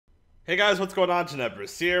Hey guys, what's going on?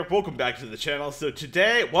 Tenebris here. Welcome back to the channel. So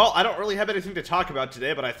today, well, I don't really have anything to talk about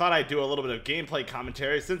today, but I thought I'd do a little bit of gameplay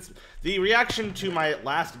commentary. Since the reaction to my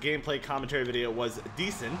last gameplay commentary video was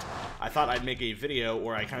decent, I thought I'd make a video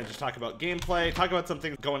where I kind of just talk about gameplay, talk about some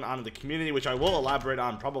things going on in the community, which I will elaborate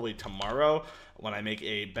on probably tomorrow when I make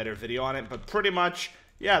a better video on it. But pretty much,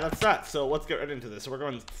 yeah, that's that. So let's get right into this. So we're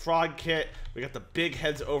going Frog Kit. We got the Big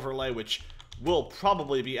Heads overlay, which will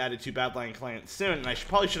probably be added to Badlion Client soon, and I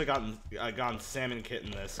probably should have gone Salmon Kit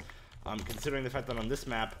in this, considering the fact that on this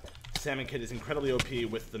map, Salmon Kit is incredibly OP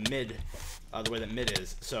with the mid, the way that mid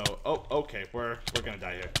is. So, oh, okay, we're gonna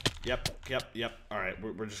die here. Yep. All right,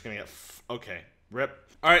 we're just gonna get okay, rip.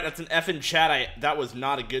 All right, that's an F in chat. That was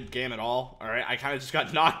not a good game at all. All right, I kind of just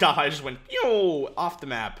got knocked off. I just went off the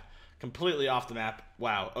map. Completely off the map.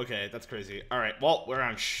 Wow, okay, that's crazy. Alright, well, we're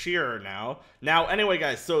on Shearer now. Now, anyway,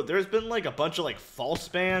 guys, so there's been, like, a bunch of, like, false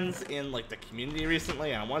bans in, like, the community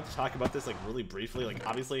recently, and I wanted to talk about this, like, really briefly. Like,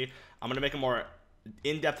 obviously, I'm gonna make a more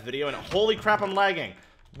in-depth video, and holy crap, I'm lagging.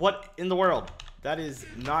 What in the world? That is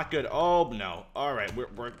not good. Oh, no. Alright,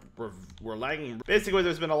 we're lagging. Basically,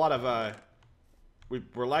 there's been a lot of,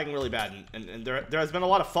 we're lagging really bad, and there has been a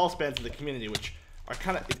lot of false bans in the community, which are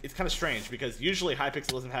it's kind of strange, because usually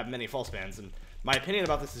Hypixel doesn't have many false bans, and my opinion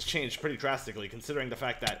about this has changed pretty drastically, considering the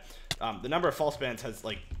fact that the number of false bans has,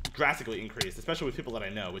 like, drastically increased, especially with people that I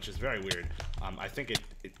know, which is very weird. I think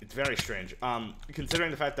it's very strange,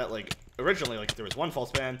 considering the fact that, like, originally, like, if there was one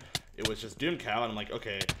false ban, it was just Doom Cow, and I'm like,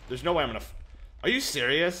 okay, there's no way I'm gonna are you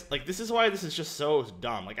serious? Like, this is why this is just so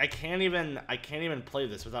dumb. Like, I can't even play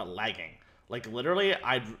this without lagging. Like, literally,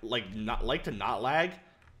 I'd like to not lag.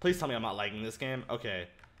 Please tell me I'm not lagging this game. Okay.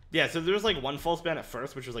 Yeah, so there was, like, one false ban at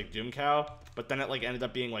first, which was, like, Doom Cow, but then it, like, ended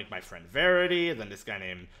up being, like, my friend Verity, then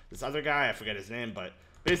this other guy, I forget his name, but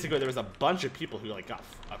basically there was a bunch of people who, like, got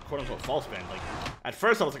a quote-unquote false ban. Like, at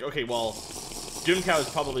first I was like, okay, well, Doom Cow is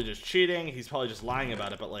probably just cheating, he's probably just lying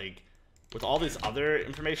about it, but, like, with all this other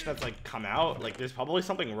information that's, like, come out, like, there's probably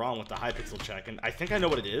something wrong with the Hypixel check, and I think I know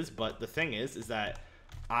what it is, but the thing is that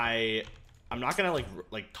I'm not gonna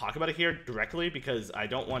like talk about it here directly, because I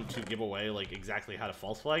don't want to give away, like, exactly how to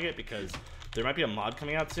false flag it, because there might be a mod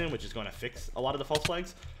coming out soon which is going to fix a lot of the false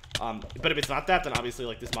flags. But if it's not that, then obviously,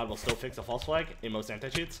 like, this mod will still fix a false flag in most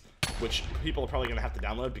anti-cheats, which people are probably gonna have to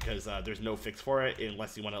download, because there's no fix for it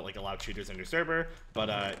unless you want to, like, allow cheaters in your server.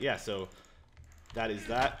 But yeah, so that is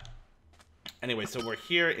that. Anyway, so we're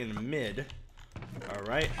here in mid. All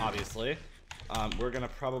right, obviously, we're gonna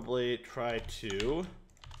probably try to.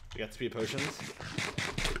 We got speed potions.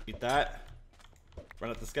 Eat that.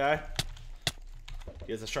 Run at this guy.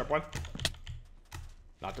 He has a sharp one.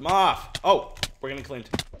 Knocked him off. Oh, we're getting cleaned.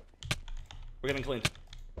 We're getting cleaned.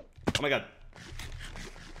 Oh my god.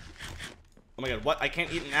 Oh my god, what? I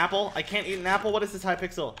can't eat an apple? I can't eat an apple? What is this,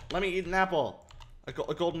 Hypixel? Let me eat an apple. A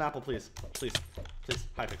golden apple, please. Please. Please,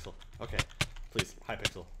 Hypixel. Okay. Please,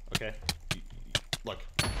 Hypixel. Okay? Look,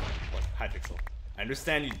 Hypixel. I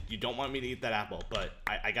understand you don't want me to eat that apple, but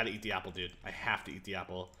I gotta eat the apple, dude. I have to eat the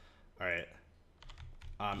apple. Alright.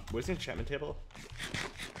 Where's the enchantment table?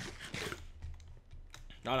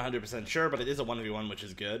 Not 100% sure, but it is a 1v1, which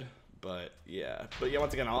is good. But yeah,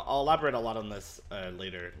 once again, I'll elaborate a lot on this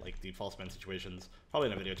later, like the false ban situations, probably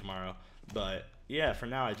in a video tomorrow. But yeah, for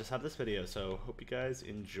now, I just have this video, so hope you guys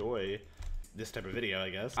enjoy this type of video,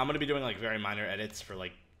 I guess. I'm gonna be doing, like, very minor edits for,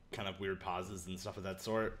 like, kind of weird pauses and stuff of that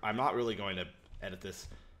sort. I'm not really going to edit this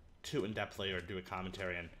too in-depthly or do a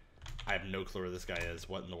commentary, and I have no clue where this guy is.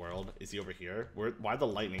 What in the world? Is he over here? Why the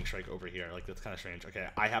lightning strike over here? Like, that's kind of strange. Okay,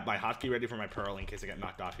 I have my hotkey ready for my pearl in case I get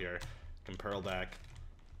knocked off here. Can pearl back.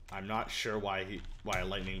 I'm not sure why a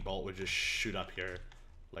lightning bolt would just shoot up here.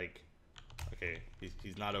 Like, okay,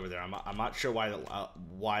 he's not over there. I'm not sure why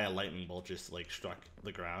a lightning bolt just, like, struck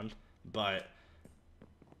the ground, but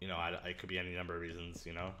you know, I could be any number of reasons.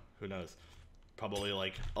 You know, who knows? Probably,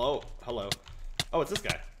 like, oh, hello. Oh, it's this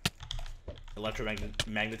guy.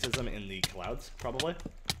 Electromagnetism in the clouds, probably.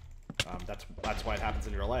 That's why it happens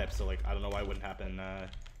in real life. So, like, I don't know why it wouldn't happen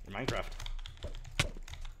in Minecraft.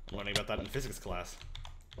 I'm learning about that in physics class.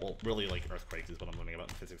 Well, really, like, earthquakes is what I'm learning about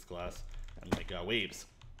in physics class, and, like, waves.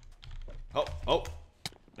 Oh,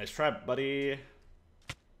 nice try, buddy.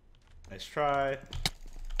 Nice try.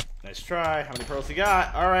 Nice try. How many pearls you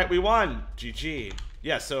got? All right, we won. GG.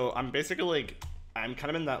 Yeah, so I'm basically, like, I'm kind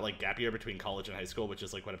of in that, like, gap year between college and high school, which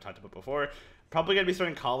is, like, what I've talked about before. Probably gonna be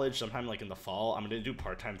starting college sometime, like, in the fall. I'm gonna do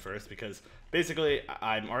part-time first, because basically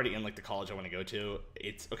I'm already in, like, the college I want to go to.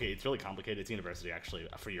 It's it's really complicated. It's university, actually,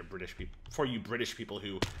 for you British people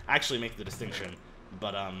who actually make the distinction.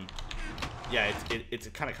 But yeah, it's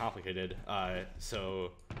kind of complicated.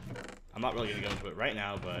 So I'm not really gonna go into it right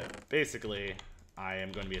now, but basically I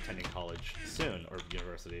am going to be attending college soon, or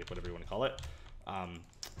university, whatever you want to call it.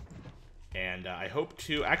 And I hope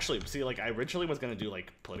to actually see, like, I originally was gonna do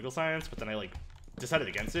like political science, but then I like decided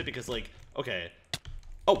against it because, like, okay.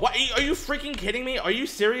 Oh, what? Are you freaking kidding me? Are you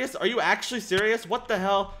serious? Are you actually serious? What the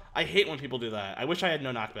hell? I hate when people do that. I wish I had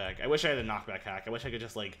no knockback. I wish I had a knockback hack. I wish I could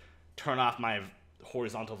just, like, turn off my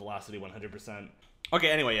horizontal velocity 100%.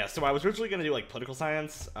 Okay, anyway, yeah, so I was originally gonna do, like, political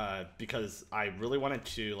science, because I really wanted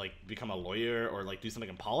to, like, become a lawyer or, like, do something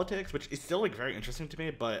in politics, which is still, like, very interesting to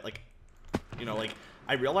me, but, like, you know, like,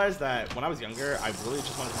 I realized that when I was younger, I really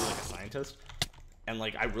just wanted to be, like, a scientist. And,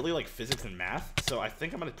 like, I really like physics and math, so I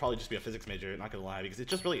think I'm gonna probably just be a physics major, not gonna lie, because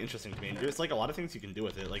it's just really interesting to me. And there's, like, a lot of things you can do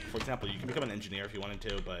with it. Like, for example, you can become an engineer if you wanted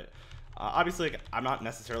to, but obviously, like, I'm not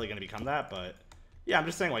necessarily gonna become that, but yeah, I'm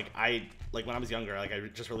just saying, like, when I was younger, like, I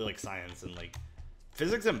just really like science, and, like,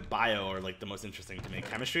 physics and bio are, like, the most interesting to me.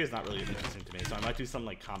 Chemistry is not really interesting to me, so I might do some,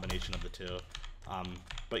 like, combination of the two.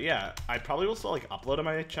 But yeah, I probably will still, like, upload to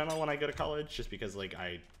my channel when I go to college, just because, like,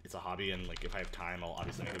 it's a hobby, and, like, if I have time, I'll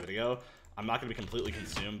obviously make a video. I'm not gonna be completely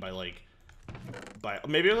consumed by, like,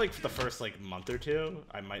 maybe, like, for the first, like, month or two,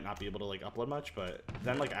 I might not be able to, like, upload much, but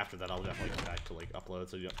then, like, after that, I'll definitely come back to, like, upload,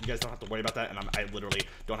 so you guys don't have to worry about that. And I literally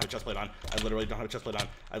don't have a chest plate on. I literally don't have a chest plate on.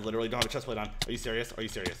 I literally don't have a chest plate on. Are you serious? Are you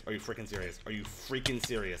serious? Are you freaking serious? Are you freaking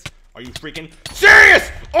serious? Are you freaking serious?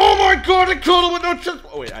 Oh my god, I killed him with no chest.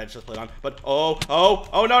 Oh wait, I had chest plate on, but oh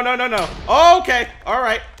no. Okay, all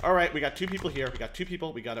right. We got two people here. We got two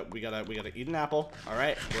people. We gotta eat an apple. All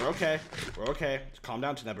right, we're okay. Just calm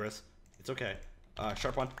down, Tenebris. It's okay.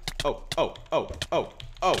 Sharp one. Oh.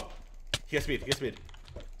 He has speed.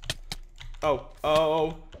 Oh.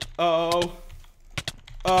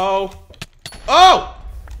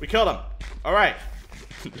 We killed him. All right.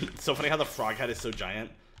 It's so funny how the frog head is so giant.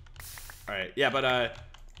 Alright, yeah, but I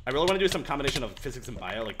really want to do some combination of physics and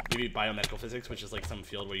bio, like maybe biomedical physics, which is like some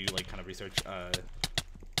field where you like kind of research, oh,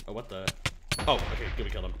 what the? Oh, okay, good,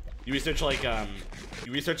 we killed him. You research like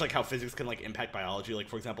how physics can like impact biology, like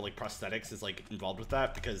for example, like prosthetics is like involved with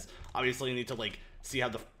that, because obviously you need to like see how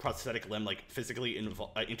the prosthetic limb like physically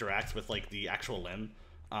interacts with like the actual limb.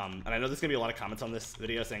 And I know there's gonna be a lot of comments on this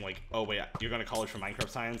video saying like, oh wait, you're going to college for Minecraft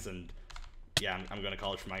science, and yeah, I'm going to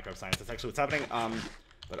college for Minecraft science. That's actually what's happening.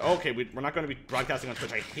 But okay, we're not going to be broadcasting on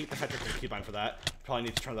Twitch. I hate the fact that there's a keybind for that. Probably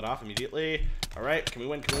need to turn that off immediately. All right, can we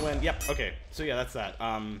win? Yep, okay. So yeah, that's that.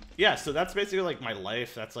 Yeah, so that's basically like my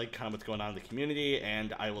life. That's like kind of what's going on in the community,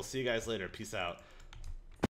 and I will see you guys later. Peace out.